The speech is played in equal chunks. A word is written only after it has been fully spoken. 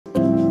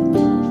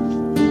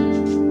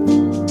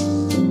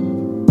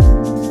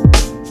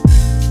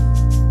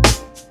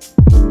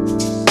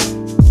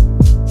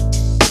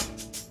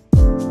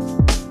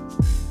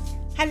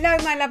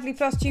my lovely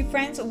Floss Tube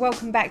friends,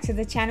 welcome back to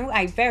the channel.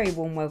 A very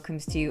warm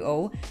welcomes to you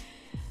all.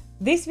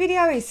 This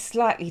video is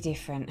slightly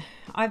different.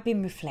 I've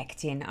been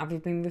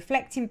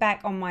reflecting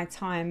back on my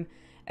time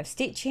of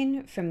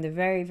stitching from the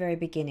very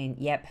beginning.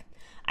 Yep,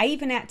 I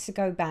even had to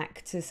go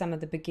back to some of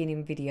the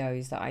beginning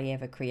videos that I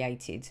ever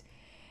created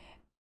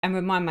and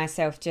remind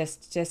myself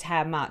just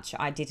how much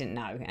I didn't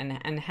know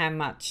and how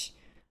much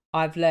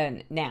I've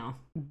learned now.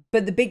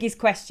 But the biggest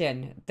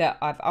question that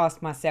I've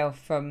asked myself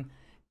from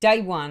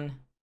day one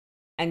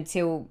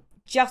until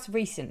just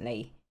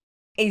recently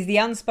is the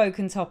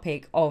unspoken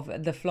topic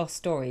of the floss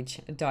storage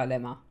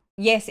dilemma.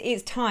 Yes,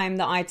 it's time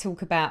that I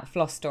talk about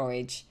floss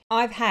storage.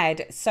 I've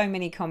had so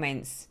many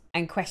comments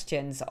and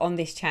questions on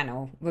this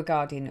channel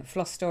regarding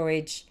floss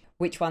storage,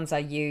 which ones I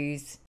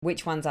use,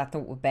 which ones I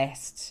thought were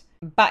best.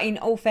 But in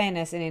all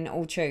fairness and in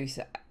all truth,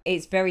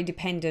 it's very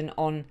dependent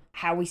on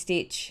how we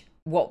stitch,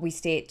 what we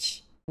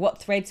stitch, what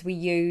threads we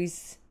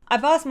use.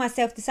 I've asked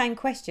myself the same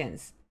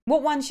questions.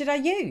 What one should I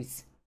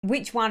use?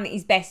 Which one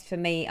is best for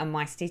me and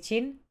my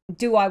stitching?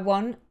 Do I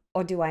want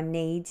or do I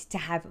need to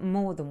have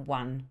more than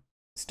one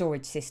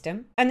storage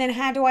system? And then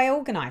how do I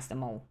organise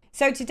them all?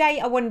 So today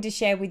I wanted to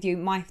share with you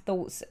my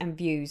thoughts and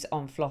views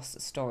on floss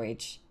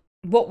storage.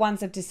 What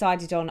ones I've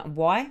decided on and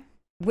why,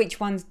 which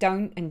ones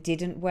don't and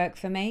didn't work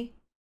for me,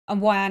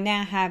 and why I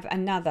now have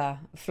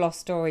another floss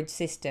storage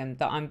system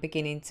that I'm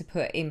beginning to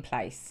put in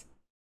place.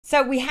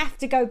 So we have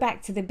to go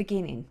back to the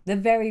beginning, the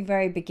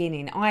very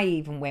beginning. I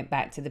even went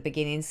back to the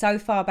beginning, so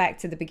far back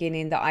to the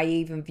beginning that I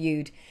even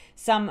viewed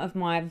some of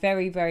my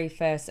very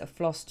first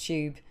floss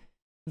tube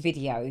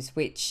videos,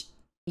 which,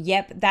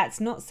 yep,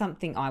 that's not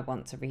something I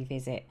want to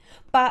revisit.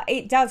 But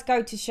it does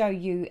go to show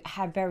you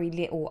how very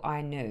little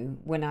I knew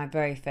when I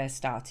very first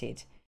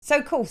started. So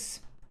of course,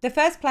 the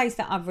first place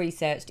that I've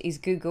researched is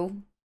Google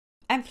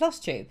and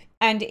FlossTube.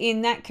 And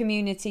in that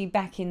community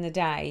back in the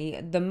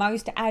day, the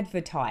most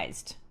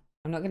advertised,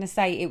 I'm not going to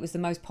say it was the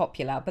most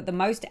popular, but the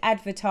most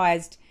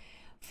advertised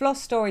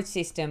floss storage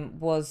system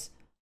was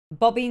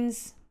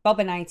Bobbins,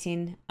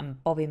 bobbinating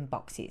and bobbin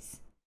boxes.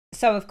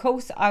 So of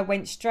course I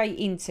went straight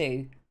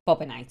into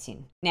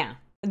bobbinating. Now,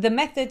 the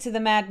method to the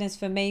madness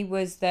for me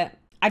was that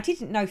I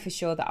didn't know for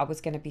sure that I was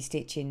going to be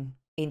stitching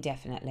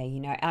indefinitely.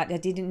 You know, I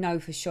didn't know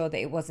for sure that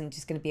it wasn't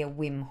just going to be a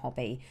whim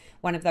hobby.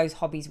 One of those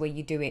hobbies where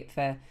you do it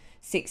for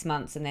 6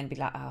 months and then be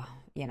like, oh,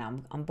 you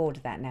know, I'm bored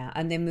of that now,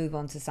 and then move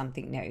on to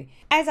something new.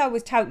 As I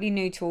was totally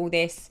new to all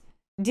this,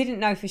 didn't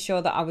know for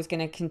sure that I was going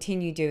to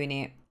continue doing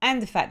it,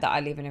 and the fact that I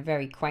live in a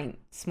very quaint,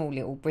 small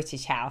little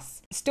British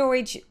house,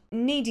 storage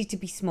needed to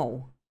be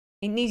small.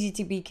 It needed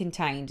to be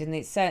contained, and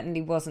it certainly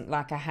wasn't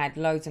like I had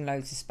loads and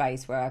loads of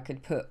space where I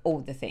could put all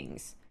the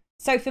things.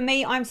 So for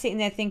me, I'm sitting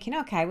there thinking,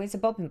 okay, well, it's a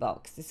bobbin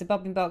box. It's a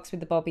bobbin box with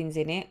the bobbins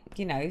in it.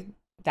 You know,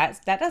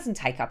 that doesn't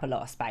take up a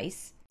lot of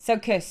space. So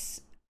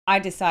cause I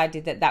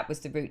decided that that was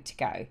the route to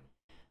go.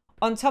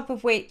 On top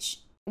of which,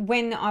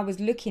 when I was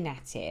looking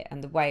at it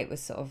and the way it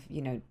was sort of,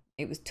 you know,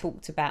 it was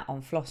talked about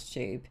on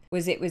FlossTube,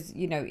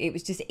 it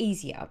was just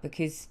easier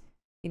because,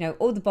 you know,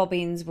 all the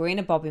bobbins were in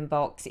a bobbin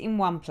box in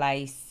one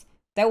place.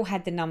 They all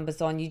had the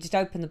numbers on. You just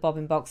open the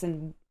bobbin box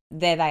and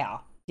there they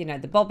are. You know,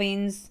 the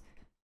bobbins,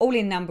 all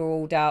in number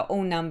order,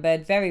 all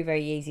numbered,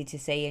 very easy to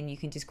see, and you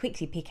can just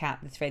quickly pick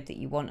out the thread that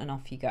you want and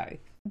off you go.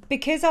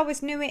 Because I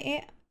was new at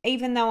it,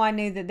 even though I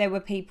knew that there were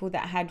people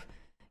that had,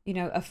 you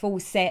know, a full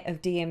set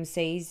of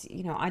DMCs,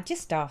 you know, I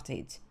just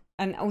started.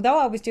 And although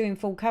I was doing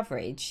full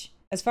coverage,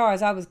 as far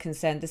as I was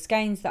concerned, the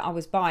skeins that I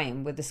was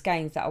buying were the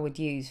skeins that I would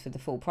use for the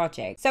full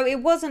project. So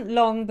it wasn't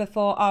long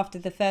before, after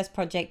the first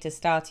project had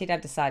started, I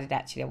decided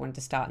actually I wanted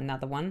to start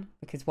another one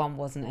because one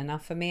wasn't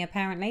enough for me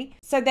apparently.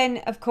 So then,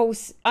 of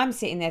course, I'm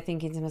sitting there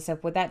thinking to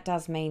myself, well, that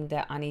does mean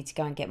that I need to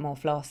go and get more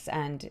floss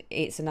and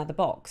it's another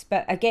box.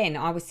 But again,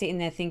 I was sitting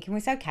there thinking, well,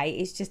 it's okay,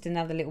 it's just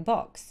another little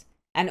box.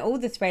 And all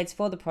the threads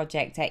for the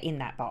project are in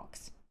that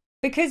box.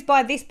 Because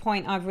by this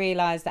point, I've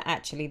realised that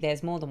actually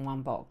there's more than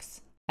one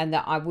box, and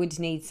that I would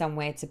need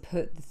somewhere to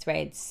put the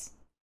threads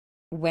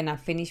when I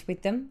finish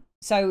with them.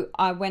 So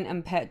I went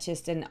and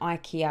purchased an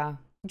IKEA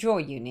drawer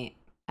unit,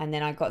 and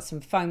then I got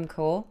some foam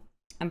core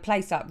and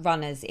placed up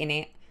runners in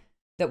it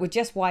that were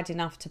just wide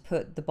enough to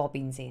put the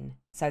bobbins in.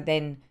 So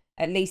then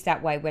at least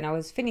that way, when I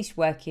was finished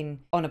working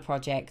on a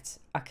project,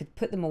 I could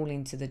put them all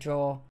into the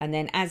drawer. And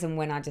then as and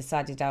when I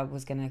decided I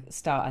was going to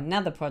start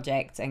another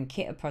project and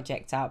kit a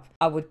project up,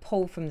 I would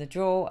pull from the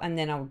drawer and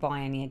then I would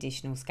buy any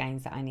additional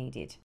skeins that I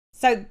needed.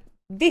 So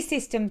this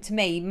system to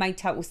me made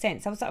total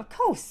sense. I was like, of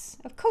course,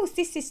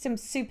 this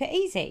system's super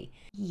easy.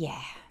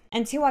 Yeah.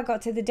 Until I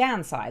got to the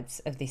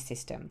downsides of this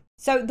system.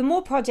 So the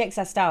more projects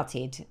I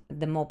started,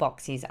 the more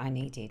boxes I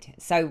needed.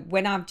 So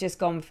when I've just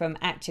gone from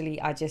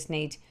actually I just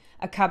need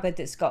a cupboard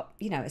that's got,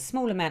 you know, a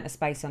small amount of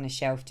space on a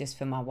shelf just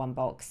for my one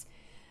box,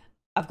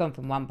 I've gone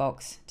from one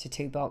box to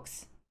 2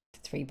 boxes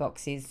to 3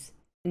 boxes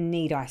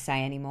need I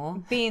say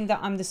anymore? Being that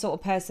I'm the sort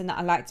of person that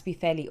I like to be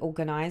fairly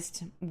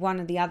organised, one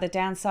of the other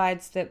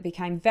downsides that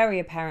became very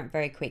apparent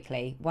very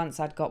quickly once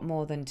I'd got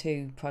more than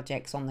 2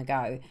 projects on the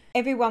go,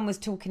 everyone was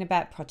talking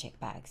about project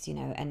bags, you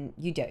know, and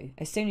you do.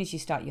 As soon as you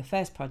start your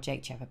first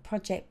project, you have a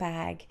project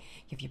bag,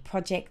 you have your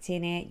project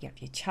in it, you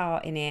have your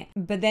chart in it.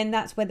 But then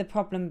that's where the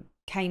problem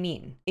came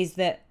in, is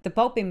that the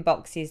bobbin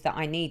boxes that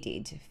I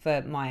needed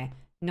for my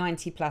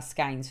 90 plus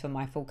skeins for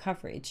my full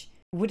coverage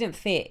wouldn't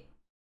fit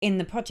in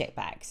the project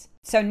bags.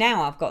 So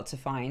now I've got to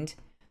find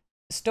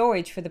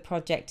storage for the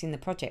project in the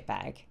project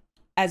bag,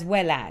 as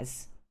well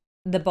as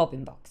the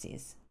bobbin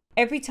boxes.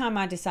 Every time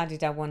I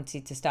decided I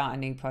wanted to start a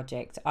new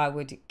project, I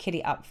would kit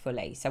it up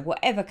fully. So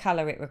whatever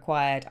colour it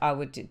required, I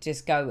would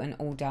just go and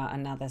order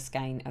another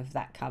skein of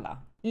that colour.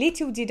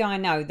 Little did I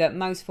know that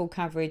most full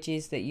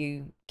coverages that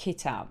you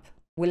kit up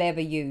will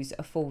ever use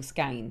a full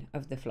skein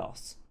of the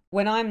floss.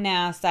 When I'm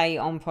now, say,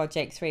 on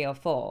project 3 or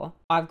 4,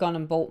 I've gone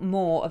and bought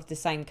more of the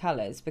same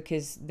colours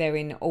because they're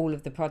in all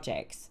of the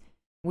projects,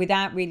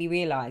 without really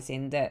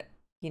realising that,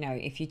 you know,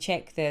 if you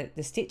check the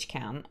stitch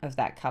count of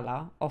that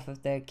colour off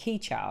of the key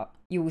chart,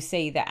 you will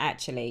see that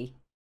actually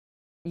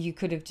you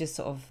could have just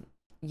sort of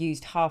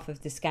used half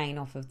of the skein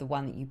off of the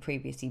one that you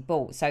previously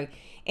bought. So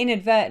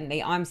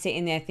inadvertently, I'm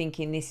sitting there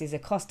thinking this is a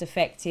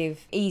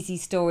cost-effective, easy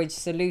storage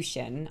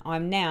solution.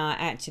 I'm now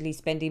actually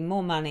spending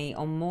more money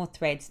on more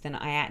threads than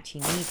I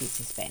actually needed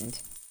to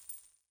spend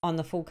on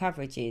the full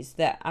coverages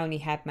that only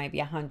had maybe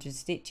 100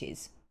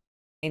 stitches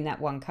in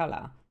that one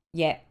colour.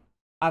 Yet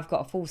I've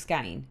got a full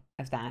skein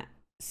of that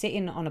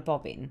sitting on a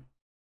bobbin,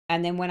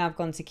 and then when I've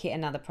gone to kit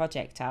another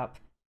project up,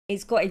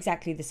 it's got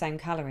exactly the same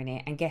colour in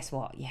it. And guess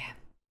what? Yeah,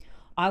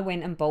 I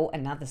went and bought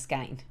another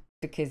skein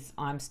because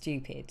I'm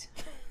stupid.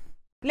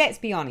 Let's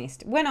be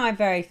honest, when I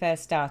very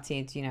first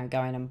started, you know,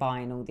 going and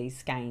buying all these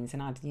skeins,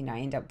 and I'd, you know,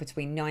 end up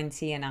between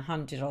 90 and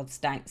 100 odd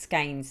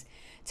skeins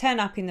turn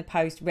up in the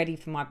post ready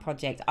for my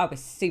project, I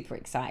was super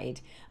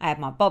excited. I had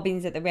my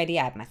bobbins at the ready,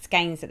 I had my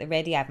skeins at the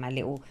ready, I had my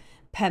little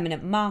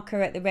permanent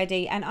marker at the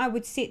ready, and I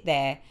would sit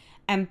there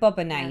and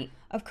bobbinate. Yeah.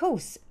 Of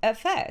course, at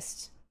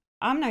first,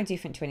 I'm no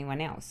different to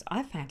anyone else.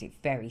 I found it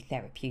very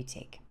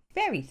therapeutic.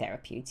 Very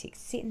therapeutic,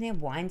 sitting there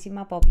winding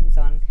my bobbins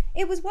on.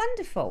 It was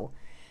wonderful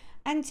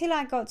until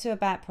I got to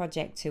about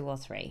project 2 or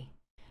 3,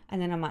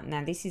 and then I'm like,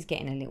 now this is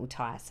getting a little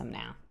tiresome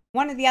now.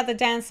 One of the other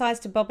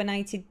downsides to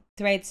bobbinated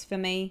threads for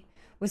me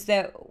was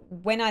that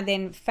when I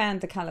then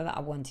found the colour that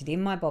I wanted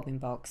in my bobbin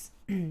box,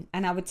 and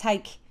I would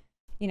take,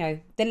 you know,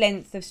 the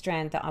length of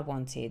strand that I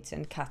wanted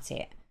and cut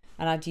it,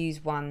 and I'd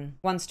use one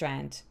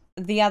strand.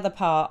 The other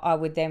part I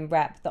would then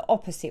wrap the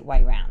opposite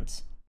way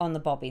round on the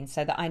bobbin,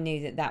 so that I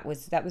knew that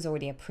that was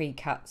already a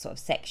pre-cut sort of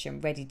section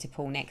ready to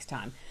pull next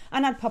time,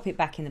 and I'd pop it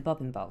back in the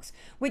bobbin box,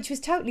 which was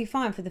totally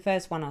fine for the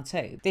first 1 or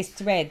 2. This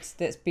thread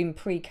that's been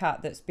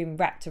pre-cut, that's been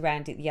wrapped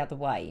around it the other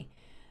way,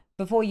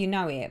 before you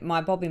know it,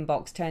 my bobbin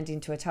box turned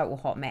into a total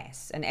hot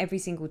mess, and every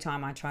single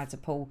time I tried to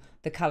pull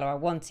the colour I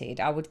wanted,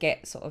 I would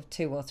get sort of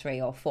 2 or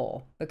 3 or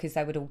 4 because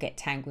they would all get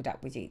tangled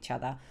up with each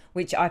other,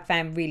 which I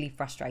found really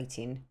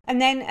frustrating. And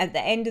then at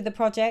the end of the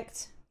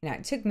project, you know,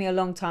 it took me a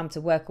long time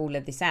to work all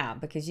of this out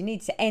because you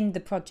need to end the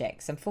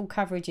projects, and full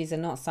coverages are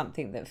not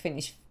something that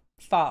finish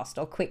fast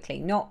or quickly,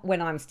 not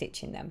when I'm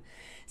stitching them.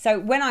 So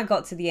when I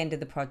got to the end of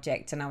the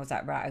project and I was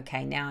like, right,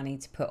 okay, now I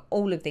need to put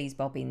all of these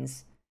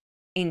bobbins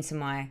into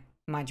my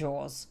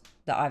drawers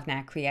that I've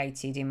now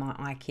created in my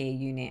IKEA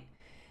unit.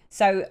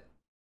 So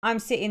I'm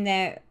sitting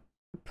there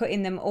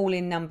putting them all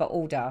in number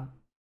order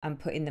and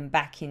putting them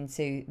back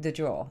into the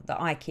drawer, the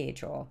IKEA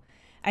drawer.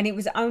 And it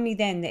was only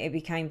then that it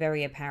became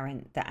very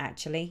apparent that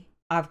actually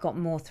I've got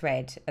more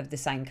thread of the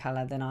same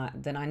colour than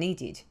I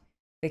needed,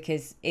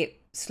 because it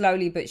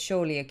slowly but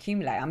surely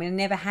accumulated. I mean, I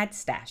never had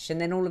stash,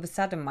 and then all of a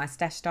sudden my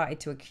stash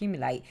started to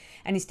accumulate.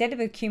 And instead of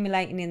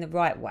accumulating in the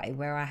right way,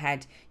 where I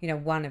had, you know,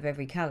 1 of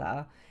every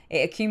colour,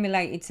 it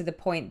accumulated to the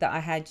point that I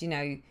had, you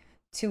know,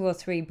 2 or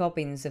 3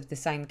 bobbins of the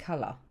same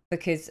colour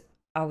because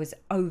I was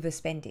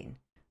overspending.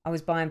 I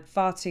was buying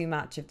far too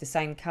much of the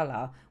same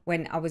colour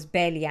when I was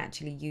barely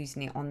actually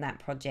using it on that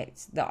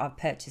project that I've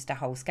purchased a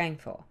whole skein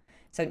for.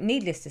 So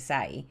needless to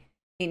say,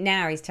 it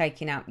now is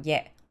taking up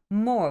yet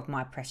more of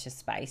my precious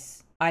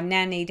space. I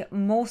now need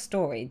more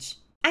storage,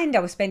 and I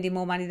was spending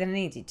more money than I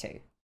needed to.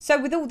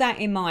 So with all that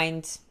in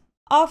mind,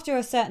 after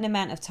a certain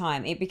amount of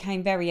time, it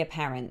became very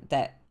apparent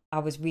that I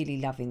was really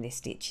loving this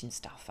stitching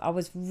stuff. I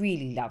was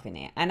really loving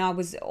it, and I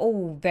was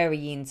all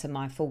very into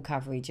my full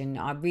coverage, and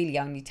I really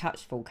only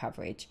touched full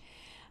coverage.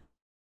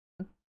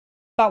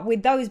 But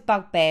with those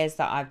bugbears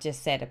that I've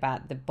just said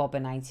about the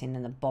bobbinating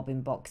and the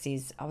bobbin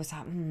boxes, I was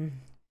like,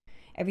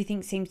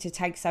 everything seems to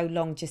take so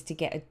long just to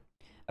get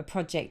a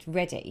project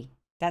ready.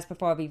 That's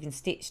before I've even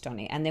stitched on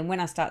it. And then when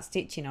I start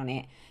stitching on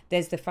it,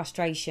 there's the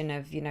frustration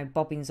of, you know,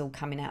 bobbins all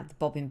coming out of the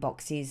bobbin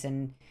boxes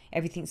and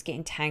everything's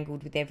getting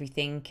tangled with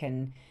everything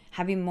and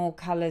having more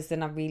colours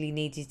than I really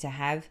needed to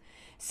have.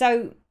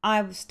 So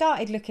I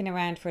started looking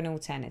around for an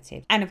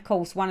alternative. And of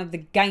course, one of the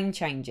game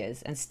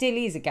changers, and still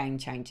is a game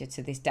changer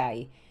to this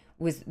day,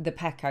 was the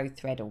Pako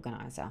thread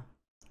organiser.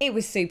 It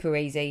was super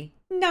easy.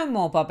 No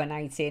more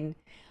bobbinating.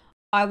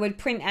 I would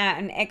print out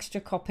an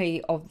extra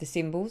copy of the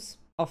symbols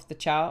off the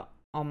chart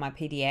on my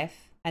PDF,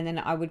 and then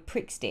I would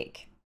prick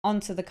stick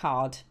onto the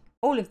card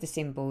all of the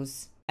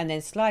symbols and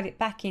then slide it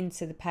back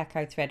into the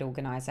Pako thread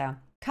organizer,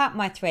 cut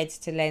my threads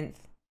to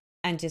length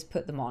and just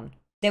put them on.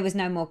 There was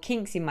no more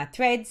kinks in my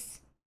threads.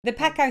 The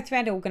Pako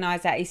thread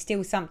organizer is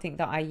still something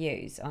that I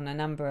use on a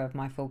number of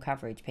my full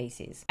coverage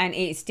pieces, and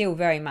it's still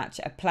very much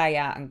a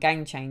player and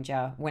game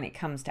changer when it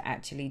comes to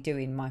actually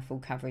doing my full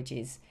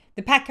coverages.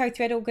 The Pako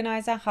thread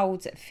organizer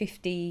holds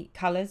 50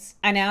 colours,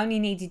 and I only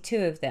needed 2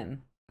 of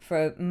them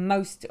for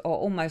most or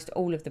almost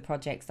all of the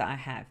projects that I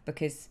have,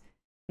 because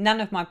none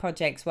of my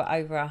projects were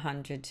over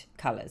 100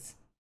 colours.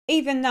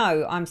 Even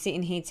though I'm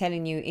sitting here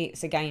telling you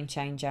it's a game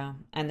changer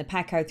and the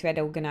Pako thread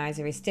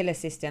organizer is still a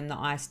system that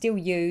I still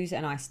use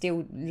and I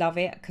still love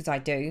it because I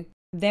do,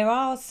 there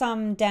are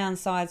some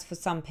downsides for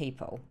some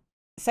people.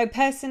 So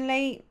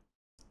personally,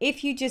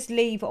 if you just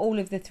leave all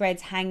of the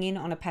threads hanging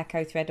on a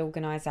Pako thread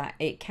organizer,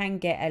 it can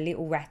get a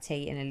little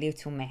ratty and a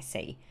little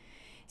messy.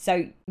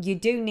 So you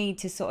do need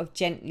to sort of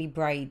gently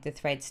braid the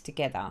threads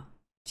together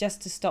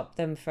just to stop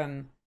them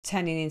from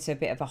turning into a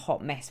bit of a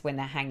hot mess when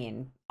they're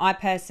hanging. I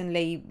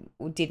personally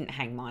didn't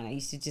hang mine. I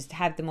used to just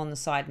have them on the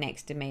side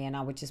next to me and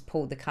I would just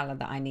pull the colour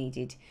that I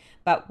needed.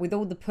 But with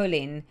all the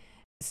pulling,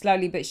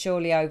 slowly but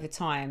surely over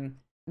time,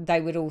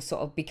 they would all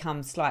sort of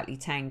become slightly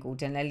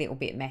tangled and a little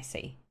bit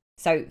messy.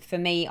 So for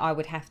me, I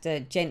would have to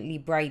gently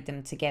braid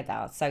them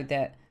together so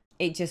that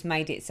it just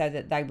made it so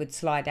that they would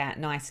slide out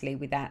nicely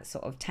without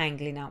sort of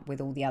tangling up with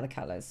all the other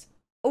colours.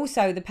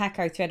 Also, the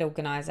Pako thread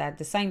organizer had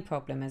the same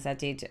problem as I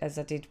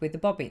did with the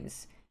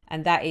bobbins.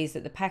 And that is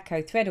that the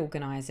Pako thread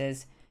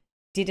organisers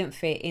didn't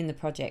fit in the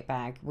project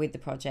bag with the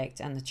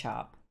project and the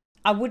chart.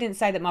 I wouldn't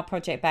say that my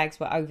project bags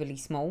were overly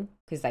small,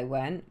 because they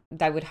weren't.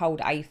 They would hold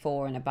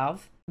A4 and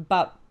above.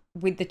 But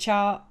with the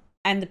chart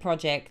and the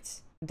project,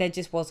 there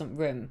just wasn't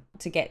room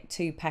to get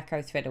 2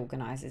 Pako thread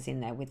organisers in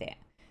there with it.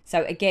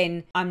 So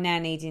again, I'm now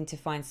needing to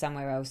find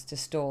somewhere else to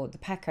store the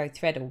Pako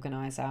thread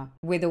organizer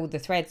with all the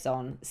threads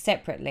on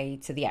separately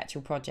to the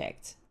actual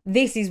project.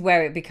 This is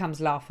where it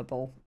becomes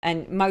laughable,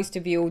 and most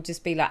of you will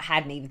just be like,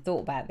 hadn't even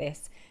thought about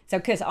this. So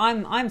because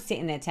I'm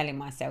sitting there telling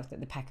myself that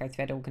the Pako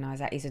thread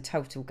organizer is a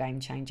total game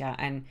changer,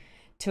 and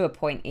to a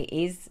point it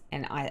is,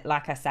 and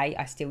like I say,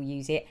 I still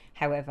use it.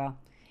 However,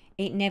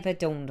 it never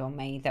dawned on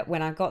me that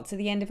when I got to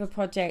the end of a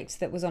project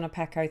that was on a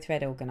Pako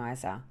thread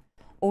organizer,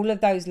 all of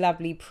those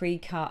lovely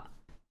pre-cut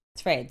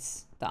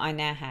threads that I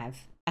now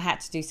have, I had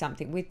to do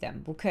something with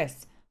them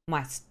because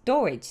my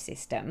storage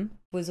system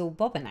was all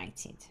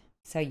bobbinated.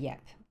 So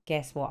yep,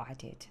 guess what I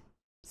did?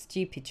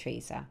 Stupid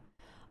Teresa.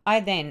 I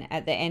then,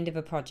 at the end of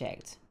a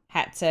project,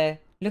 had to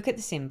look at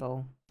the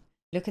symbol,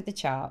 look at the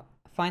chart,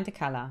 find the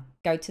colour,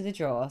 go to the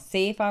drawer,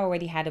 see if I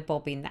already had a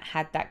bobbin that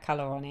had that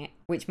colour on it,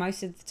 which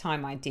most of the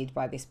time I did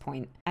by this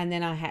point. And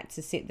then I had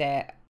to sit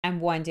there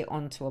and wind it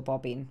onto a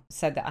bobbin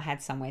so that I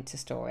had somewhere to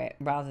store it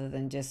rather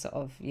than just sort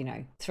of, you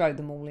know, throw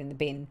them all in the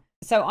bin.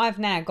 So I've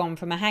now gone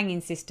from a hanging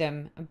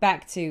system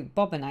back to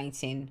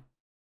bobbinating.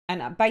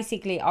 And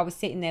basically I was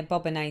sitting there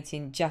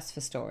bobbinating just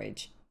for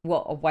storage.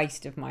 What a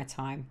waste of my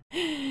time.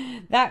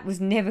 That was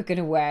never going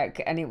to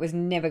work, and it was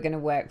never going to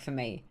work for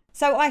me.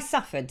 So I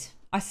suffered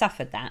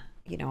that.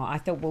 You know, I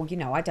thought, well, you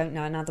know, I don't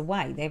know another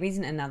way. There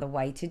isn't another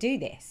way to do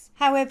this.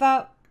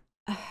 However,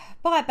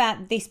 by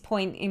about this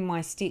point in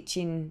my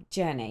stitching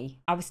journey,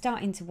 I was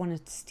starting to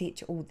want to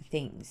stitch all the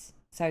things.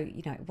 So,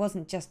 you know, it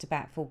wasn't just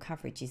about full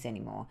coverages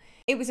anymore.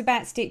 It was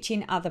about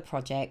stitching other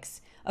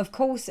projects. Of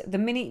course, the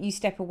minute you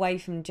step away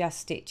from just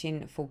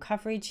stitching full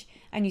coverage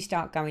and you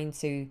start going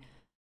to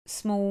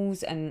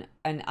smalls and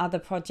other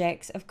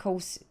projects, of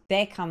course,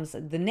 there comes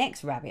the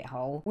next rabbit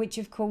hole, which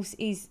of course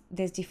is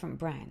there's different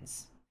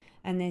brands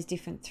and there's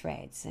different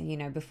threads. And, you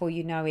know, before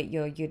you know it,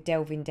 you're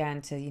delving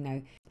down to, you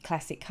know,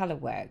 classic color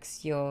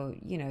works, you're,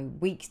 you know,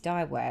 Weeks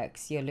dye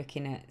works, you're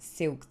looking at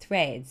silk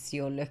threads,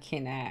 you're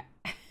looking at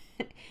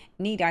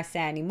need I say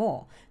any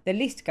more? The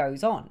list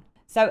goes on.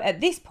 So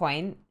at this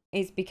point,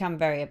 it's become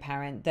very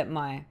apparent that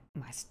my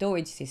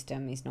storage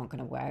system is not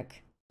going to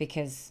work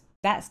because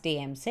that's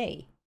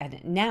DMC. And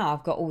now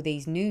I've got all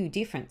these new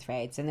different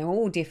threads and they're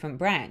all different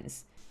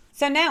brands.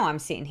 So now I'm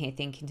sitting here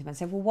thinking to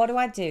myself, well, what do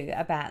I do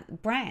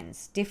about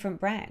brands, different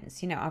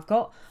brands? You know,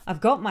 I've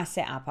got my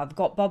setup. I've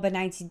got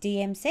bobbinated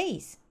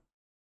DMCs.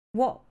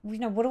 What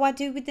do I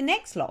do with the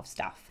next lot of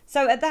stuff?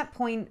 So at that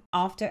point,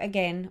 after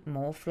again,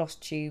 more floss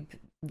tube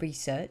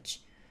research,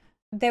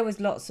 there was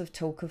lots of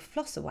talk of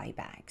Flossaway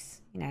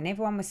bags, you know, and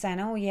everyone was saying,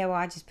 oh yeah, well,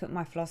 I just put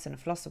my floss in a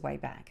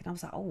Flossaway bag. And I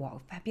was like, oh, what a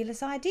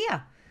fabulous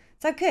idea.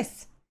 So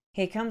Chris,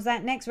 here comes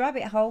that next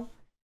rabbit hole.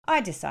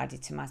 I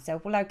decided to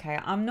myself, well, okay,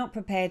 I'm not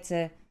prepared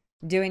to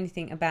do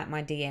anything about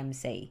my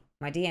DMC.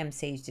 My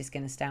DMC is just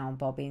going to stay on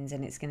bobbins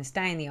and it's going to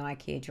stay in the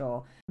IKEA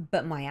drawer.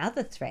 But my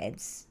other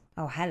threads,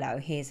 oh, hello,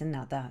 here's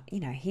another,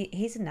 you know,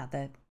 here's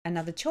another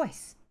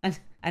choice,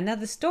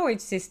 another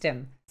storage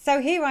system.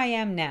 So here I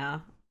am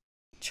now,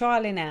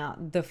 trialing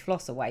out the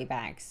Flossaway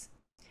bags.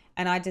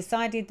 And I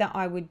decided that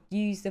I would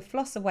use the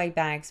Flossaway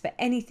bags for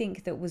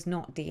anything that was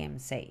not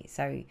DMC.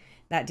 So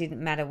that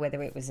didn't matter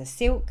whether it was a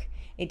silk,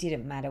 it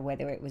didn't matter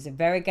whether it was a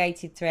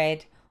variegated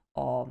thread,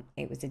 or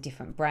it was a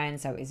different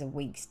brand. So it was a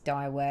Weeks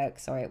Dye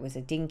Works, or it was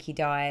a Dinky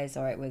Dyes,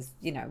 or it was,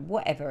 you know,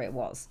 whatever it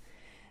was.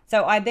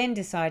 So I then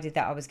decided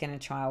that I was going to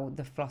trial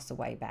the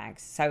Flossaway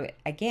bags. So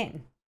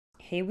again,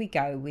 here we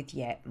go with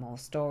yet more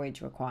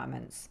storage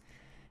requirements.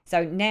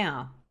 So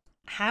now,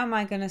 how am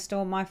I going to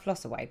store my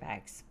Flossaway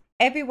bags?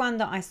 Everyone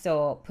that I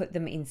saw put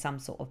them in some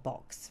sort of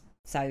box.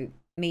 So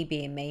me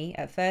being me,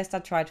 at first I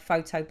tried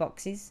photo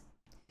boxes,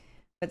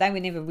 but they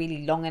were never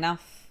really long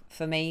enough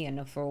for me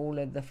and for all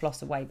of the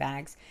Flossaway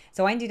bags.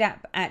 So I ended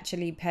up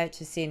actually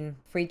purchasing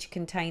fridge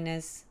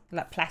containers,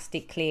 like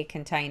plastic clear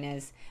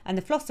containers, and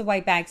the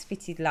Flossaway bags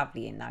fitted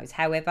lovely in those.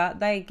 However,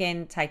 they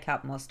again take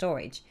up more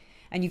storage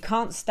and you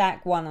can't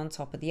stack one on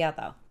top of the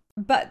other.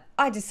 But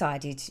I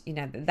decided, you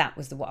know, that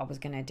was what I was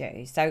going to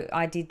do. So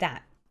I did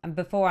that. And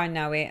before I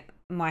know it,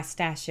 my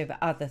stash of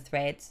other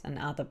threads and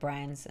other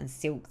brands and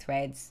silk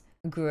threads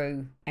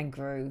grew and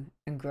grew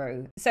and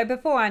grew. So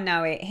before I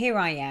know it, here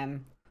I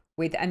am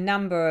with a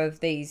number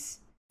of these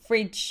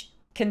fridge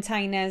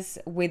containers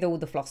with all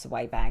the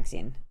Flossaway bags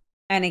in.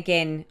 And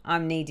again,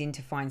 I'm needing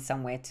to find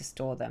somewhere to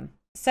store them.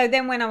 So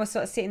then when I was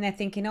sort of sitting there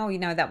thinking, oh, you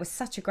know, that was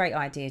such a great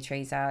idea,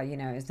 Teresa, you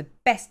know, it was the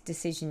best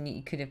decision that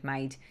you could have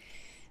made.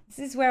 This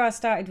is where I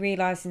started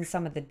realizing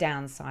some of the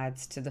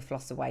downsides to the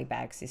Flossaway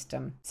bag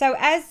system. So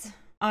as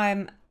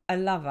I'm a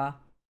lover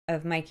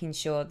of making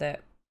sure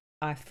that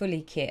I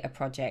fully kit a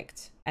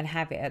project and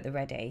have it at the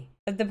ready,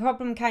 the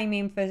problem came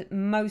in for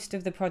most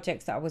of the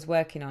projects that I was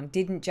working on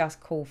didn't just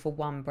call for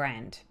one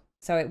brand.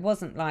 So it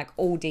wasn't like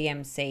all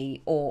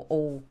DMC or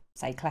all,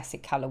 say,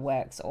 Classic Colour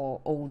Works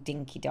or all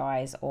Dinky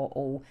Dyes or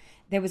all.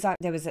 There was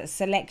a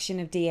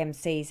selection of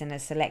DMCs and a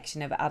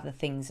selection of other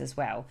things as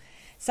well.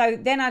 So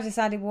then I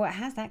decided, well,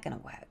 how's that going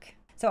to work?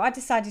 So I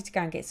decided to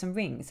go and get some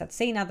rings. I'd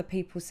seen other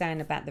people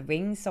saying about the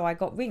rings, so I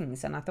got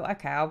rings and I thought,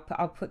 okay,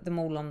 I'll put them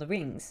all on the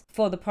rings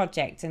for the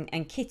project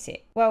and kit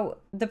it. Well,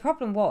 the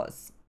problem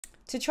was,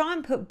 to try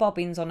and put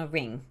bobbins on a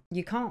ring,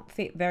 you can't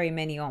fit very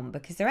many on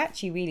because they're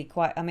actually really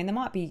quite, I mean, they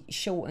might be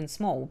short and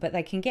small, but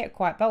they can get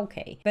quite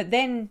bulky. But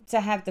then to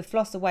have the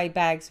Flossaway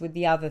bags with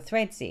the other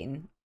threads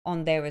in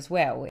on there as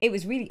well, it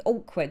was really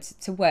awkward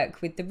to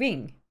work with the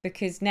ring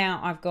because now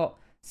I've got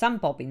some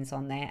bobbins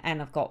on there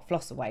and I've got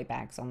Flossaway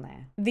bags on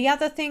there. The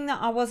other thing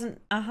that I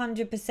wasn't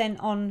 100%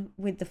 on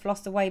with the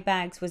Flossaway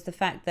bags was the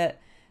fact that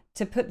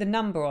to put the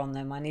number on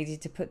them, I needed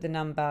to put the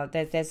number,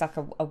 there's like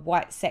a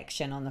white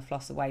section on the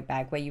Flossaway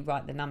bag where you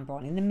write the number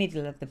on in the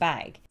middle of the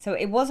bag. So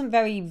it wasn't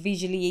very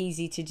visually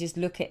easy to just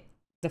look at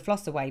the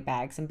Flossaway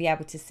bags and be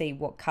able to see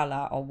what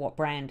colour or what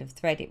brand of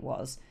thread it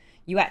was.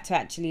 You had to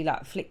actually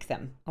like flick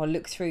them or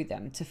look through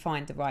them to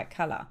find the right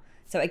colour.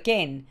 So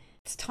again,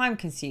 it's time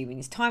consuming.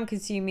 It's time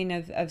consuming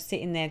of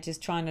sitting there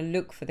just trying to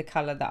look for the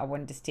colour that I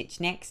wanted to stitch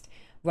next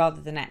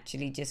rather than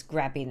actually just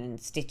grabbing and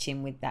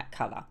stitching with that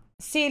colour.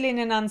 Sealing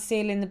and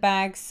unsealing the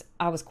bags,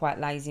 I was quite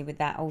lazy with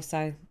that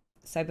also.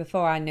 So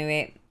before I knew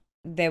it,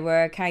 there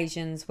were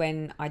occasions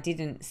when I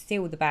didn't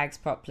seal the bags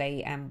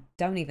properly, and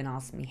don't even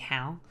ask me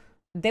how.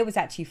 There was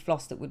actually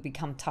floss that would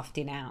become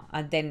tufting out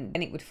and then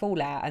it would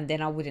fall out and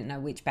then I wouldn't know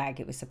which bag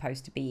it was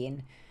supposed to be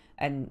in.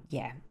 And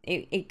yeah,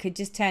 it could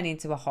just turn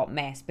into a hot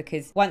mess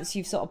because once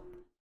you've sort of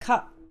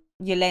cut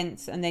your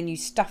lengths and then you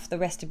stuff the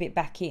rest of it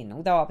back in,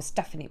 although I was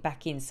stuffing it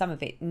back in, some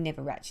of it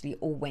never actually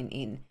all went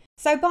in.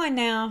 So by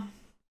now,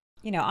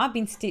 you know, I've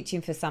been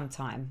stitching for some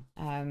time.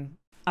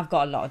 I've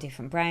got a lot of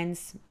different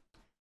brands.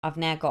 I've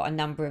now got a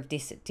number of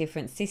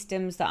different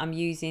systems that I'm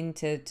using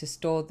to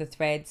store the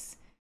threads.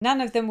 None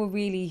of them were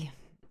really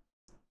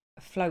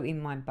floating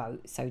my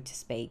boat, so to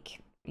speak.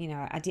 You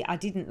know, I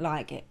didn't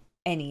like it.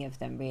 Any of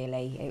them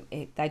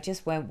really. They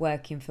just weren't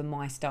working for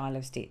my style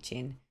of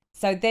stitching.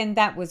 So then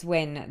that was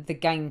when the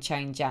game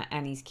changer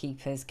Annie's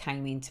Keepers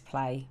came into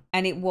play,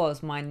 and it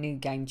was my new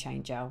game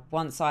changer.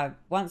 Once I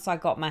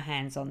got my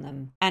hands on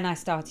them and I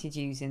started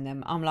using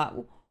them, I'm like,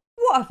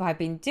 what have I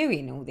been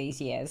doing all these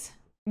years?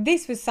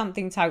 This was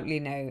something totally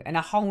new and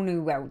a whole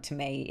new world to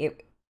me.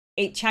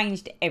 It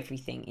changed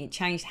everything. It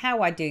changed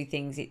how I do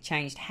things. It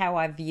changed how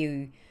I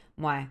view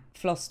my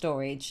floss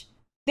storage.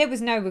 There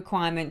was no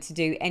requirement to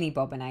do any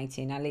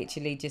bobbinating. I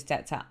literally just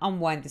had to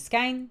unwind the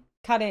skein,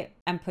 cut it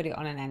and put it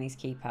on an Annie's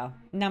Keeper,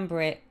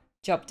 number it,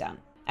 job done.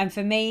 And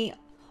for me,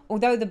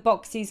 although the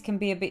boxes can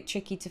be a bit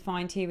tricky to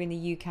find here in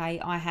the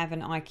UK, I have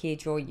an IKEA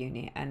drawer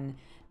unit and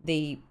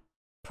the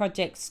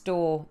project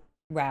store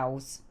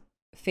rails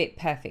fit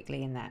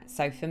perfectly in that.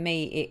 So for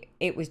me,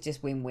 it was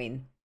just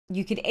win-win.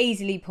 You could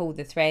easily pull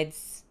the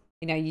threads,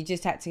 you know, you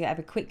just had to have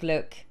a quick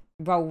look,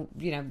 roll,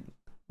 you know,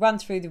 run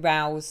through the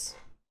rails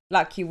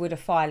like you would a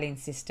filing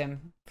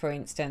system, for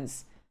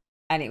instance,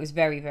 and it was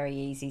very, very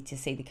easy to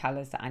see the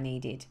colours that I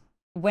needed.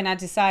 When I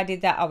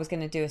decided that I was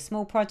going to do a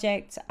small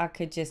project, I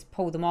could just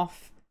pull them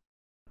off,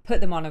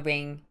 put them on a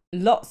ring.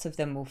 Lots of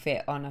them will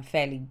fit on a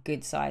fairly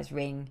good size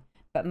ring.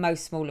 but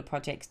most smaller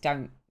projects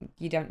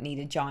you don't need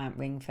a giant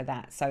ring for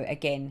that. So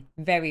again,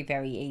 very,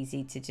 very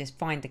easy to just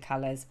find the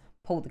colours,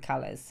 pull the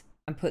colours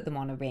and put them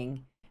on a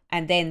ring,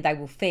 and then they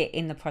will fit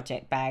in the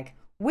project bag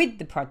with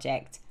the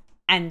project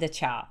and the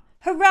chart.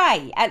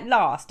 Hooray! At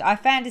last, I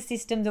found a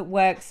system that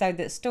works so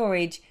that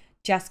storage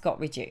just got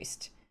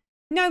reduced.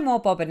 No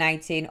more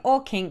bobbinating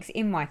or kinks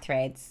in my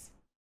threads.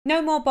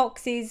 No more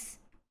boxes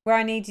where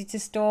I needed to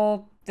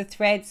store the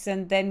threads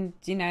and then,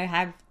 you know,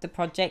 have the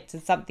project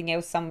and something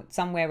else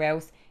somewhere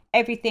else.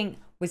 Everything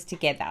was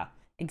together,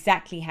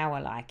 exactly how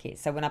I like it.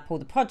 So when I pull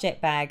the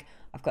project bag,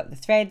 I've got the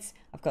threads,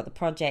 I've got the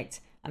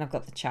project, and I've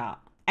got the chart.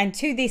 And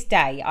to this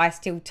day, I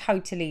still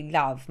totally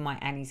love my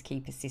Annie's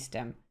Keeper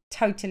system.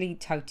 Totally,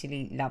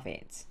 totally love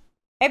it.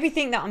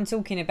 Everything that I'm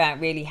talking about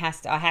really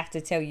I have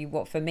to tell you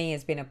what for me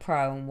has been a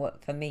pro and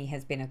what for me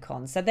has been a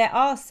con. So there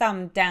are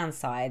some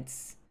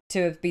downsides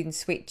to have been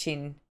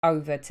switching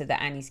over to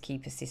the Annie's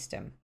Keeper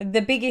system.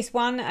 The biggest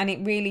one, and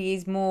it really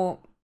is more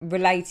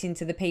relating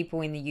to the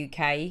people in the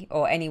UK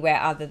or anywhere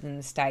other than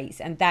the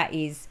States, and that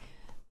is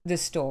the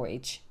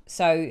storage.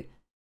 So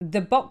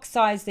the box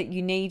size that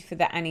you need for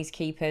the Annie's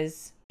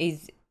Keepers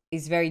is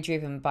very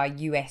driven by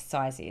US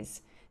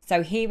sizes.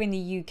 So here in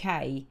the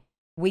UK,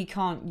 we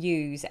can't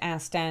use our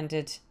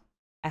standard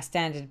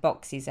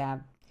boxes,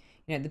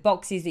 the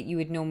boxes that you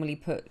would normally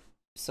put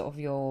sort of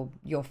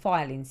your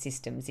filing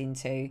systems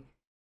into.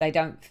 They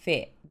don't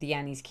fit the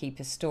Annie's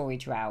Keeper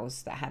storage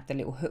rails that have the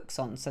little hooks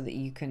on so that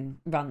you can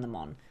run them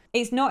on.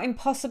 It's not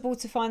impossible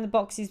to find the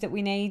boxes that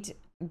we need,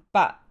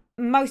 but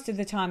most of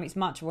the time it's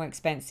much more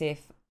expensive,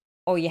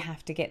 or you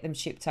have to get them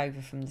shipped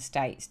over from the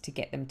States to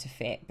get them to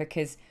fit,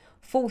 because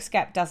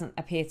foolscap doesn't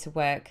appear to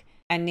work,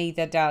 and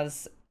neither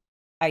does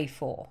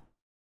A4.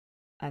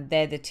 And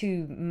they're the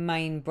two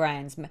main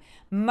brands.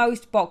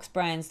 Most box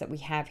brands that we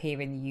have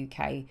here in the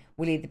UK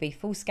will either be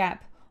foolscap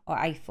or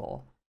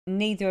A4.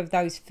 Neither of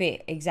those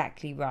fit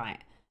exactly right.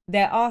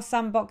 There are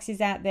some boxes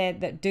out there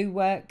that do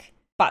work,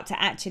 but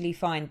to actually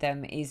find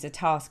them is a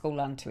task all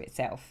unto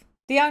itself.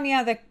 The only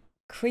other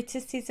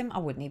criticism, I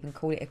wouldn't even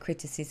call it a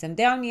criticism,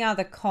 the only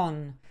other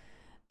con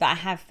that I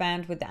have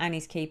found with the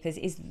Annie's Keepers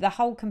is the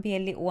hole can be a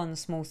little on the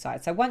small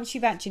side. So once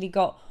you've actually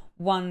got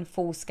one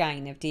full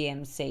skein of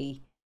DMC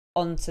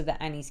onto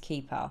the Annie's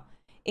Keeper,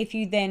 if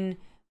you then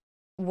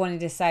wanted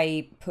to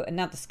say put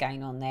another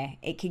skein on there,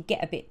 it could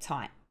get a bit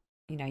tight.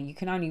 You know, you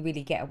can only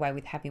really get away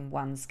with having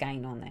one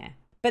skein on there.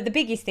 But the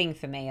biggest thing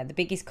for me, or the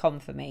biggest con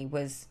for me,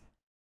 was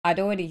I'd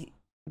already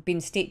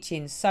been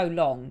stitching so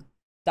long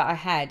that I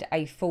had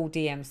a full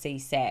DMC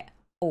set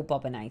all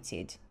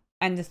bobbinated,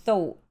 and the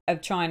thought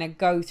of trying to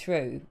go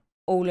through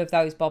all of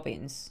those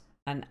bobbins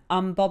and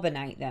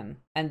unbobbinate them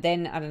and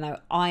then, I don't know,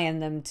 iron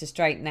them to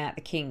straighten out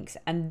the kinks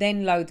and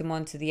then load them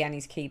onto the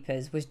Annie's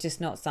Keepers was just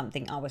not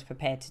something I was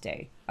prepared to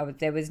do.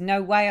 There was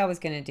no way I was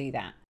going to do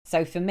that.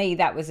 So for me,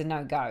 that was a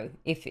no-go.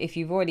 If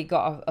you've already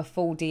got a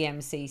full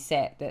DMC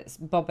set that's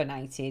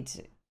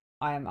bobbinated,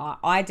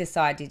 I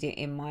decided it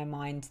in my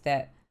mind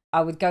that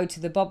I would go to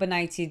the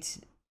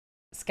bobbinated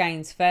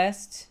skeins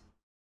first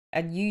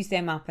and use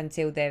them up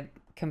until they're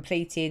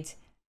completed,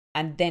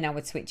 and then I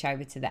would switch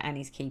over to the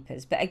Annie's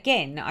Keepers. But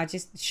again, I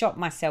just shot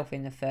myself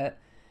in the foot,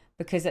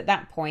 because at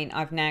that point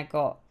I've now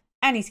got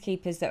Annie's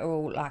Keepers that are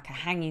all like a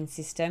hanging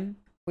system,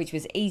 which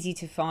was easy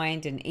to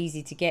find and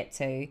easy to get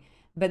to.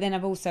 But then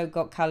I've also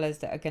got colours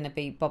that are going to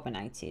be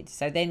bobbinated.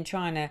 So then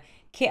trying to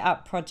kit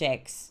up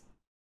projects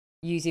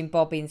using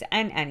bobbins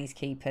and Annie's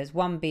Keepers,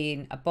 one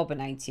being a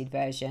bobbinated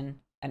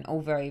version and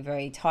all very,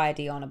 very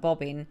tidy on a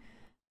bobbin,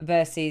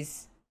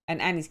 versus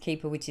an Annie's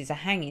Keeper, which is a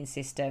hanging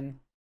system.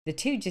 The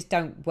two just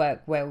don't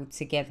work well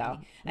together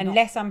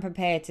unless I'm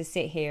prepared to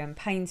sit here and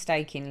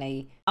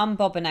painstakingly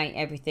unbobbinate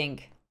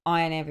everything,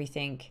 iron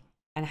everything,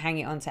 and hang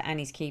it onto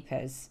Annie's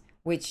Keepers,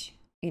 which,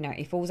 you know,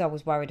 if all I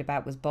was worried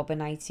about was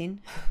bobbinating,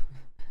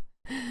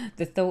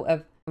 the thought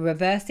of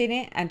reversing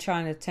it and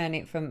trying to turn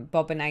it from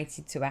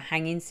bobbinated to a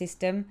hanging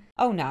system,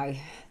 oh no,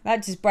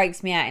 that just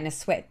breaks me out in a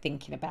sweat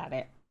thinking about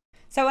it.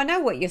 So I know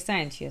what you're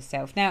saying to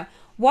yourself. Now,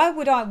 why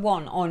would I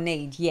want or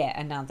need yet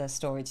another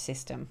storage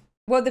system?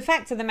 Well, the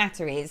fact of the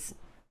matter is,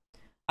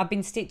 I've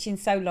been stitching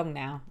so long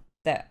now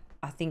that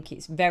I think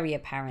it's very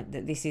apparent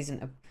that this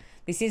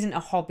isn't a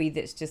hobby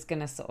that's just going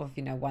to sort of,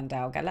 you know, one day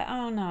I'll go like,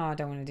 oh no, I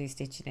don't want to do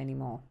stitching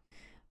anymore.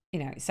 You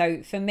know,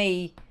 so for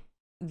me,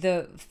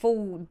 the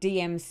full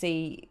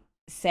DMC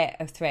set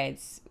of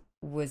threads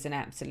was an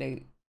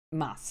absolute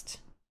must,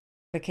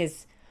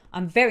 because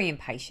I'm very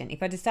impatient.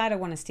 If I decide I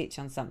want to stitch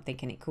on something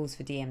and it calls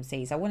for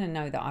DMCs, I want to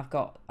know that I've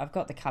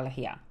got the colour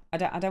here. I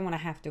don't want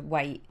to have to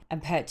wait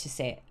and purchase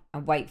it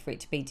and wait for it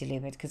to be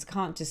delivered, because I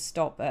can't just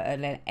stop at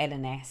a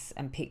L&S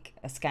and pick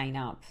a skein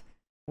up.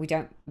 We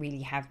don't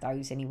really have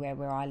those anywhere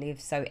where I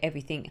live, so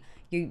everything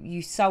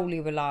you solely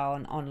rely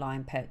on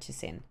online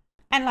purchasing.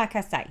 And like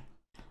I say,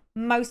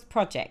 most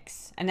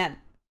projects, and that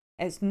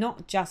it's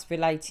not just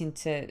relating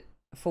to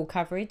full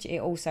coverage, it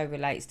also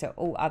relates to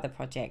all other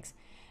projects.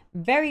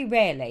 Very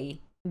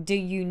rarely do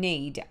you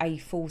need a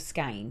full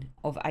skein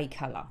of a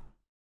colour.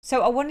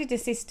 So I wanted a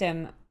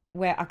system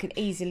where I could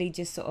easily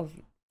just sort of,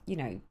 you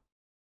know,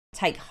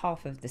 take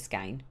half of the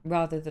skein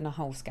rather than a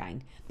whole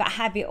skein, but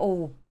have it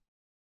all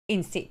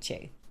in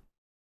situ.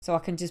 So I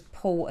can just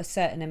pull a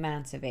certain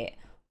amount of it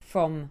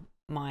from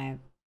my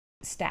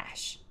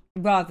stash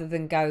rather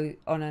than go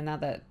on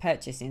another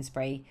purchasing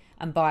spree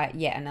and buy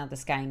yet another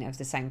skein of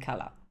the same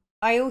colour.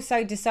 I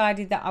also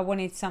decided that I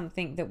wanted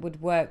something that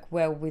would work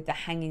well with the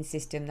hanging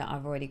system that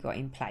I've already got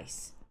in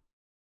place,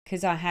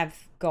 because I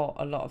have got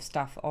a lot of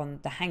stuff on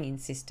the hanging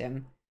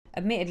system.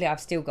 Admittedly, I've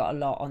still got a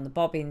lot on the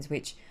bobbins,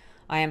 which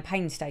I am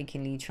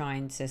painstakingly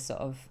trying to sort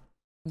of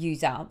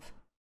use up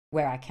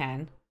where I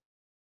can.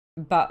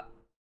 But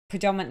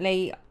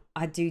predominantly,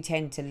 I do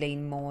tend to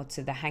lean more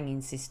to the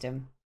hanging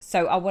system.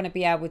 So I want to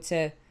be able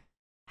to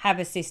have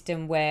a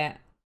system where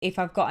if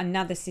I've got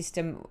another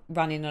system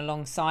running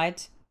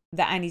alongside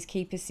the Annie's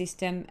Keeper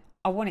system,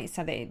 I want it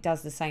so that it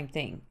does the same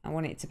thing. I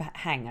want it to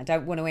hang. I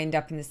don't want to end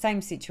up in the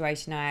same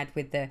situation I had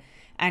with the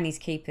Annie's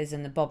Keepers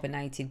and the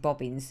bobbinated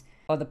bobbins,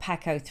 or the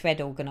Pako thread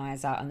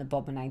organiser and the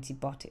bobbinated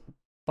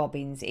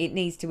bobbins. It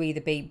needs to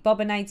either be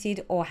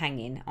bobbinated or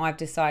hanging. I've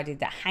decided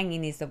that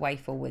hanging is the way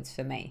forwards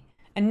for me.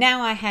 And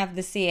now I have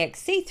the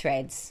CXC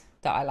threads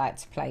that I like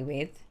to play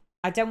with.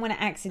 I don't want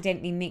to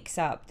accidentally mix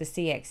up the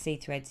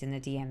CXC threads and the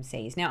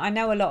DMCs. Now, I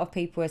know a lot of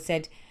people have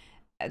said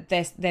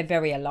they're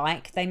very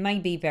alike. They may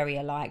be very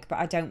alike, but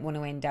I don't want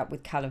to end up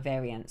with colour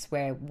variants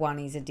where one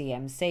is a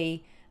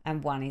DMC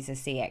and one is a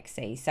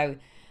CXC. So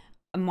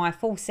my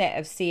full set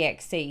of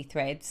CXC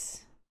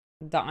threads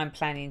that I'm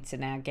planning to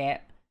now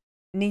get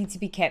need to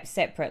be kept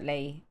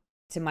separately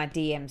to my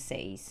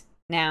DMCs.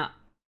 Now,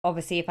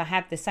 obviously, if I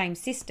have the same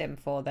system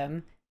for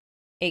them,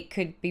 it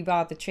could be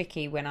rather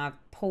tricky when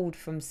I've pulled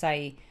from,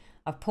 say,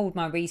 I've pulled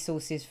my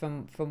resources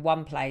from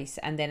one place,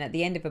 and then at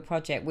the end of a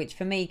project, which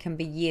for me can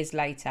be years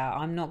later,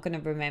 I'm not going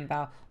to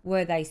remember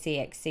were they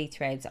CXC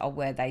threads or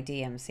were they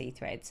DMC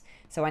threads.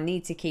 So I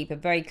need to keep a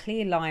very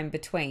clear line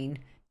between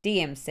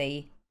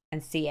DMC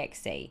and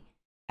CXC,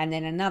 and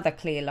then another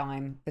clear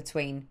line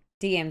between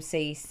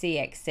DMC,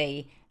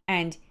 CXC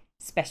and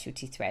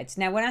specialty threads.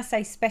 Now, when I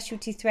say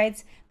specialty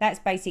threads, that's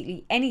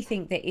basically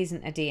anything that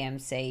isn't a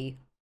DMC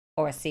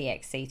or a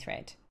CXC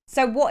thread.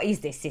 So what is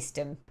this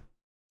system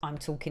I'm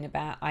talking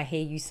about, I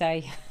hear you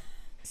say?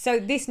 So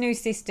this new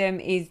system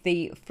is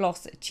the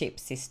Floss Chip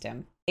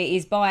system. It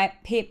is by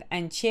Pip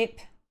and Chip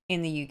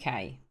in the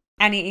UK,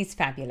 and it is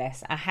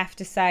fabulous. I have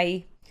to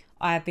say,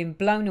 I have been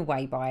blown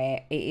away by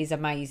it. It is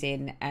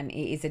amazing, and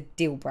it is a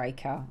deal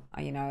breaker.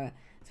 You know,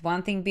 it's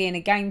one thing being a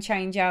game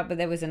changer, but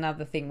there was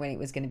another thing when it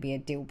was going to be a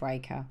deal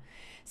breaker.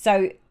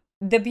 So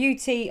the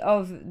beauty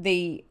of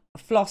the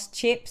Floss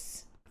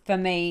chips for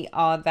me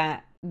are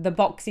that the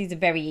boxes are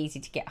very easy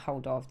to get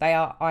hold of. They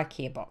are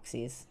IKEA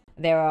boxes.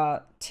 There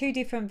are 2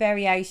 different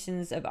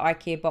variations of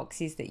IKEA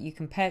boxes that you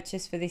can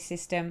purchase for this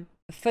system.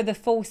 For the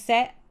full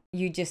set,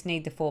 you just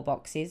need the 4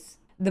 boxes.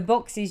 The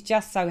boxes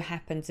just so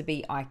happen to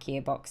be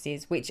IKEA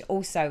boxes, which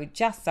also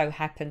just so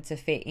happen to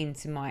fit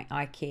into my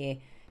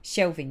IKEA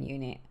shelving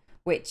unit,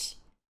 which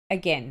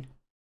again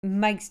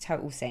makes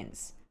total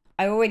sense.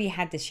 I already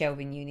had the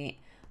shelving unit.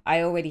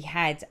 I already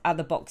had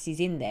other boxes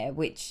in there,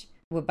 which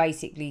were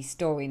basically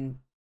storing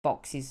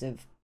boxes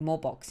of more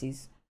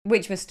boxes,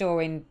 which were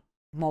storing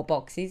more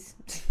boxes.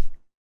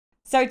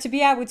 So to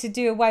be able to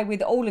do away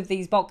with all of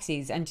these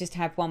boxes and just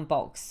have one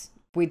box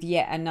with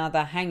yet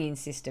another hanging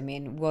system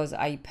in was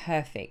a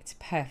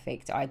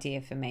perfect idea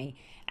for me.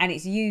 And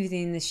it's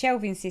using the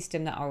shelving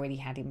system that I already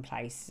had in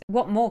place.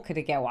 What more could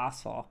a girl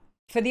ask for?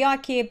 For the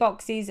IKEA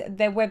boxes,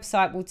 their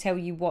website will tell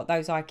you what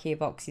those IKEA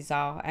boxes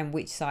are and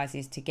which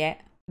sizes to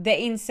get.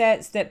 The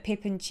inserts that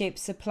Pip and Chip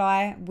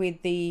supply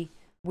with the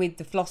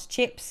Floss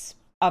chips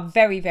are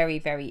very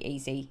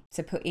easy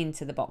to put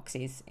into the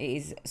boxes. It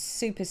is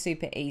super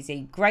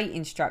easy, great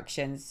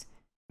instructions,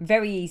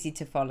 very easy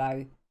to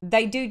follow.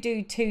 They do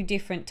 2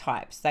 different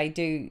types. They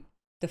do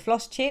the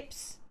Floss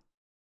chips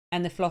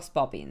and the Floss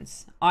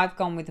bobbins. I've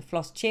gone with the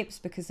Floss chips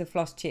because the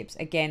Floss chips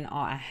again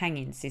are a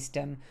hanging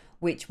system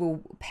which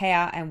will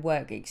pair and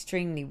work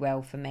extremely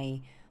well for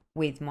me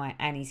with my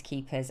Annie's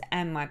Keepers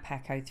and my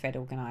Pako thread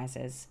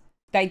organisers.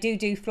 They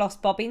do Floss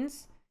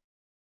bobbins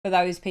for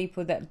those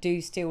people that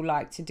do still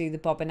like to do the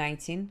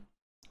bobbinating,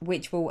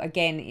 which will,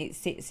 again, it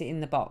sits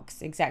in the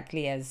box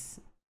exactly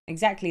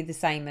the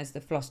same as the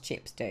Floss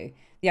chips do.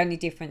 The only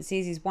difference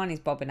is one is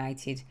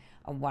bobbinated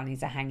and one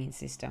is a hanging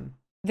system.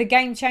 The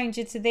game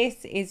changer to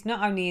this is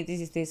not only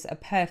is this a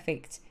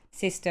perfect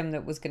system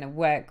that was going to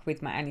work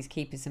with my Annie's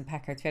Keepers and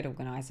Pako thread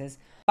organisers,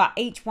 but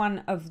each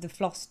one of the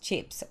Floss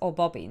chips or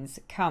bobbins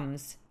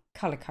comes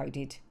colour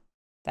coded.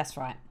 That's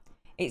right.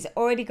 It's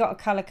already got a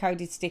colour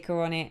coded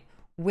sticker on it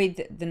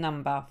with the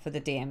number for the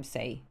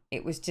DMC.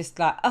 It was just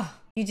like, oh,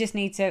 you just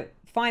need to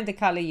find the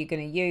colour you're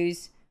going to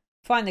use,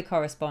 find the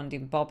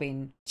corresponding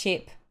bobbin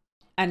chip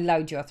and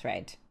load your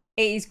thread.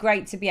 It is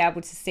great to be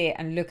able to sit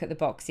and look at the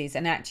boxes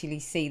and actually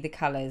see the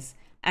colours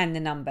and the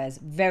numbers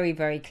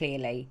very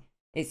clearly.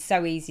 It's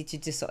so easy to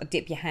just sort of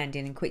dip your hand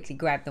in and quickly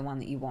grab the one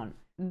that you want.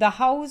 The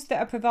holes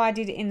that are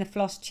provided in the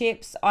Floss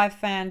chips I've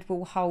found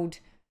will hold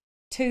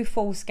 2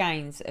 full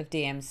skeins of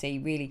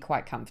DMC really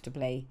quite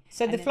comfortably.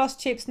 So the floss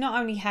chips not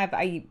only have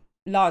a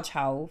large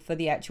hole for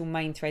the actual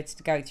main threads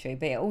to go through,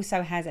 but it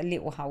also has a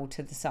little hole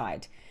to the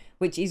side,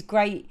 which is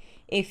great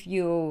if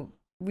you're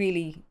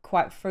really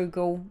quite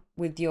frugal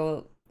with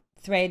your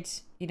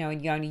threads, you know,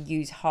 and you only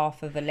use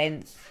half of a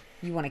length.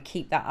 You want to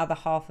keep that other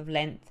half of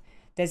length.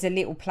 There's a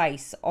little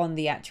place on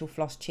the actual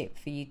floss chip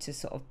for you to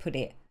sort of put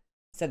it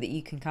so that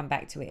you can come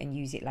back to it and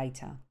use it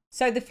later.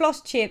 So the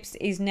floss chips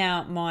is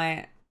now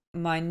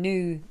my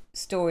new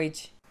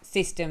storage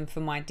system for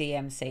my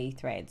DMC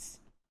threads.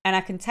 And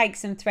I can take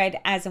some thread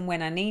as and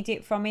when I need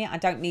it from it. I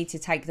don't need to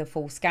take the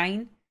full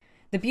skein.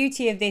 The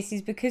beauty of this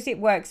is because it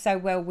works so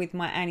well with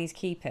my Annie's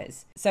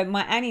Keepers. So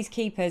my Annie's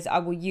Keepers I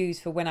will use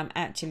for when I'm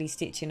actually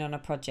stitching on a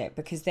project,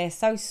 because they're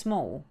so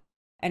small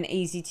and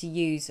easy to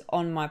use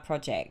on my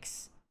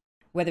projects,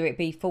 whether it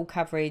be full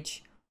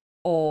coverage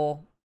or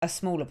a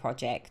smaller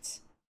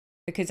project,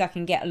 because I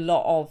can get a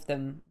lot of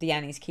them, the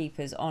Annie's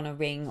Keepers, on a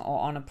ring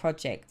or on a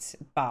project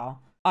bar.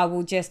 I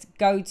will just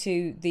go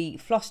to the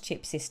floss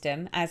chip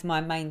system as my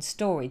main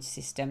storage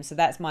system. So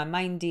that's my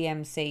main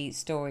DMC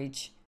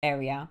storage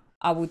area.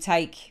 I will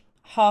take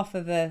half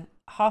of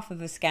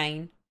a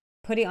skein,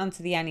 put it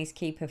onto the Annie's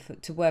Keeper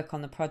to work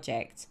on the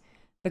project.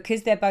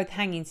 Because they're both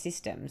hanging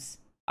systems,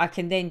 I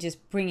can then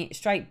just bring it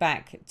straight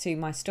back to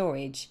my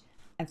storage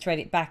and thread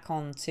it back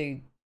onto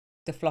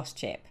the floss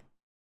chip.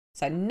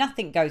 So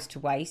nothing goes to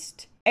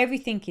waste.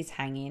 Everything is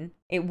hanging.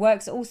 It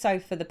works also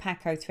for the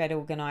Pako thread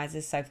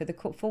organizers. So for the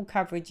full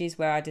coverages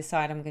where I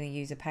decide I'm going to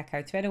use a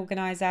Pako thread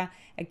organizer,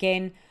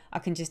 again, I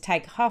can just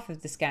take half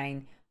of the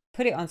skein,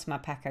 put it onto my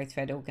Pako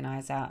thread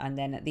organizer, and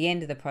then at the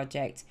end of the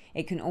project,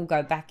 it can all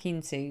go back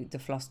into the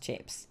floss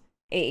chips.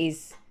 It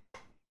is,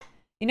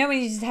 you know,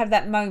 when you just have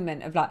that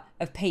moment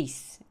of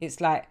peace. It's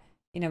like,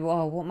 you know,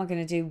 oh, what am I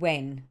going to do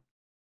when?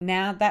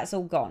 Now that's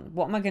all gone.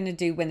 What am I going to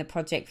do when the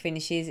project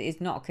finishes is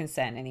not a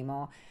concern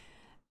anymore.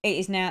 It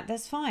is now,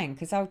 that's fine,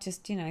 because I'll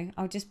just, you know,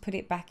 I'll just put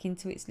it back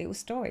into its little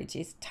storage.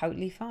 It's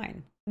totally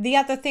fine. The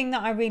other thing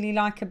that I really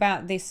like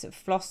about this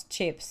floss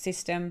chip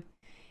system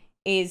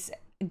is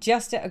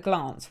just at a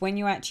glance, when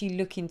you're actually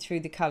looking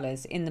through the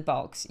colours in the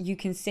box, you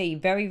can see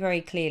very,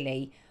 very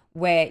clearly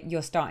where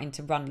you're starting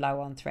to run low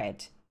on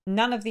thread.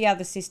 None of the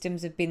other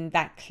systems have been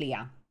that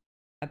clear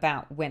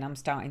about when I'm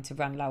starting to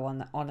run low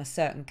on a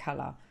certain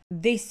colour.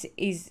 This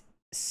is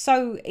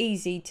so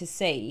easy to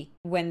see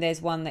when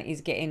there's one that is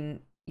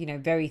getting, you know,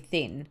 very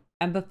thin,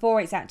 and before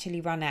it's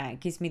actually run out, it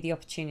gives me the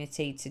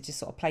opportunity to just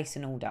sort of place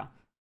an order.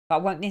 But I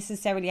won't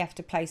necessarily have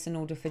to place an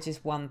order for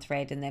just one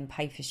thread and then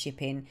pay for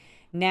shipping.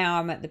 Now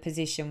I'm at the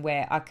position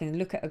where I can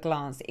look at a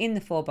glance in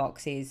the 4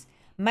 boxes,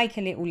 make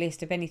a little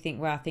list of anything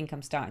where I think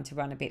I'm starting to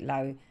run a bit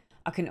low.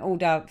 I can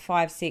order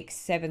 5, 6,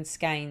 7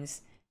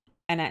 skeins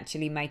and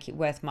actually make it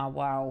worth my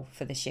while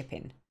for the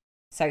shipping.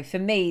 So for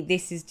me,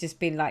 this has just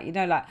been like, you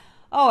know, like,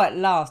 oh, at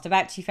last, I've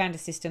actually found a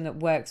system that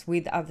works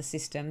with other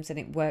systems, and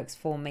it works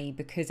for me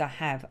because I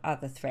have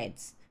other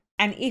threads.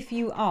 And if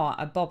you are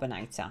a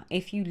bobbinator,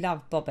 if you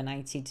love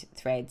bobbinated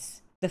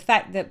threads, the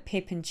fact that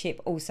Pip and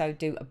Chip also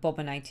do a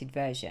bobbinated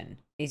version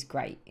is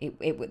great.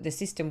 The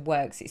system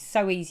works. It's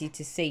so easy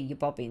to see your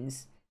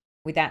bobbins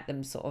without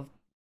them sort of,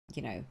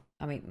 you know,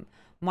 I mean,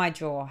 my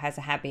drawer has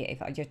a habit,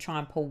 if I just try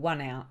and pull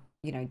one out,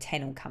 you know,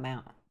 10 will come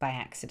out by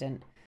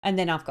accident. And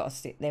then I've got to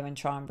sit there and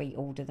try and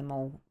reorder them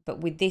all. But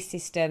with this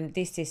system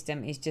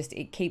is just,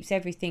 it keeps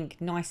everything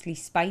nicely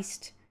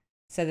spaced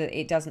so that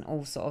it doesn't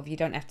all sort of, you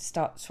don't have to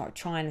start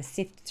trying to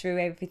sift through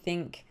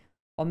everything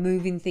or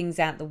moving things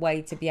out the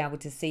way to be able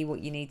to see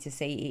what you need to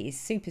see. It is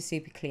super,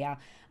 super clear.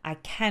 I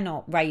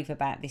cannot rave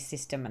about this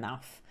system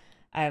enough.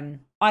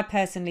 I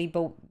personally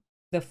bought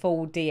the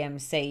full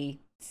DMC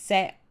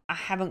set. I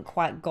haven't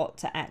quite got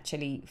to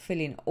actually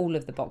filling all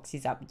of the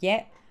boxes up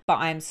yet, but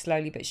I am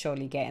slowly but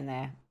surely getting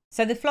there.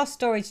 So the floss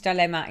storage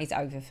dilemma is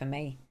over for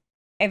me.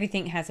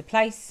 Everything has a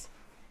place.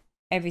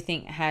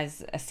 Everything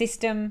has a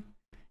system.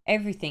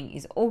 Everything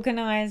is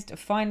organised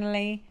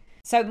finally.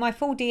 So my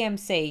full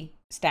DMC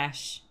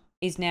stash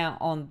is now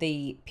on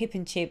the Pip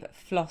and Chip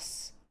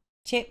floss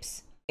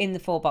chips in the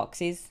 4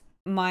 boxes.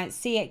 My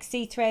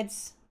CXC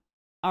threads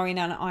are in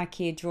an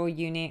IKEA drawer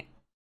unit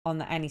on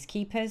the Annie's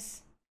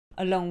Keepers,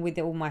 along with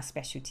all my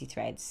specialty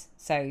threads.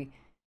 So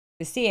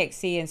the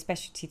CXC and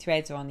specialty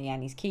threads are on the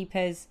Annie's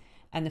Keepers,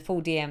 and the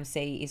full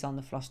DMC is on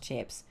the floss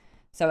chips.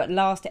 So at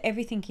last,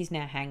 everything is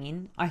now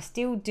hanging. I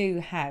still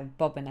do have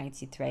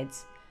bobbinated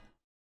threads.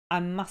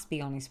 I must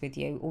be honest with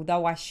you,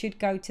 although I should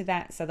go to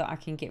that so that I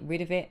can get rid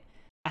of it,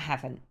 I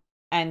haven't.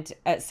 And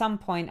at some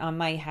point I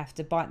may have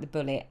to bite the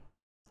bullet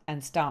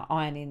and start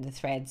ironing the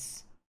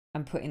threads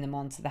and putting them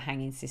onto the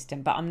hanging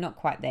system, but I'm not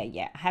quite there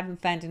yet. I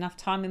haven't found enough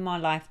time in my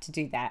life to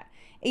do that.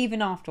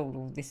 Even after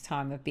all this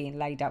time of being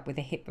laid up with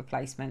a hip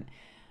replacement,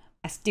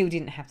 I still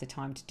didn't have the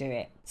time to do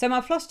it. So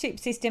my floss chip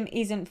system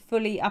isn't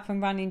fully up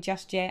and running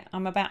just yet.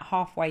 I'm about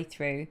halfway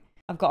through.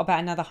 I've got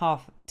about another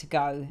half to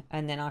go,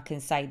 and then I can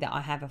say that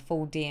I have a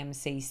full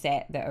DMC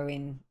set that are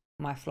in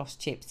my floss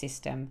chip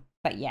system.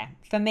 But yeah,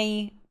 for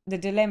me, the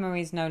dilemma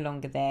is no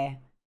longer there.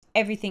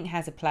 Everything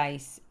has a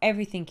place.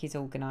 Everything is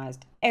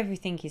organised.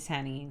 Everything is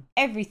hanging.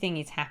 Everything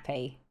is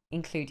happy,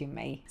 including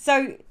me.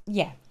 So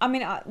yeah, I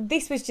mean,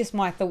 this was just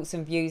my thoughts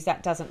and views.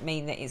 That doesn't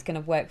mean that it's going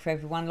to work for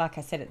everyone. Like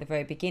I said at the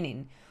very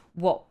beginning,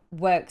 what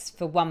works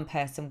for one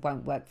person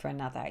won't work for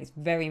another. It's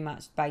very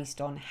much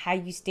based on how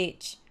you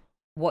stitch,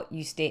 what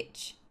you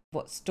stitch,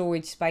 what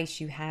storage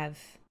space you have,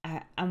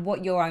 and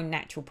what your own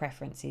natural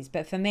preference is.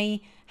 But for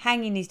me,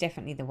 hanging is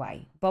definitely the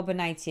way.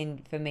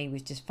 Bobbinating for me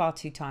was just far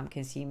too time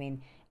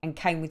consuming and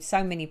came with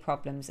so many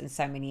problems and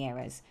so many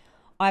errors.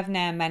 I've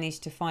now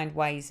managed to find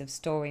ways of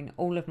storing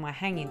all of my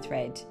hanging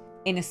thread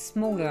in a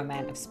smaller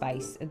amount of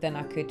space than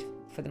I could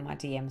for my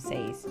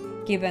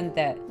DMCs, given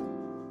that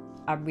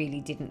I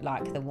really didn't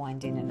like the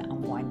winding and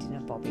unwinding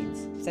of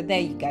bobbins. So there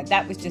you go.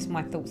 That was just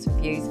my thoughts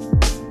and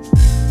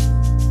views.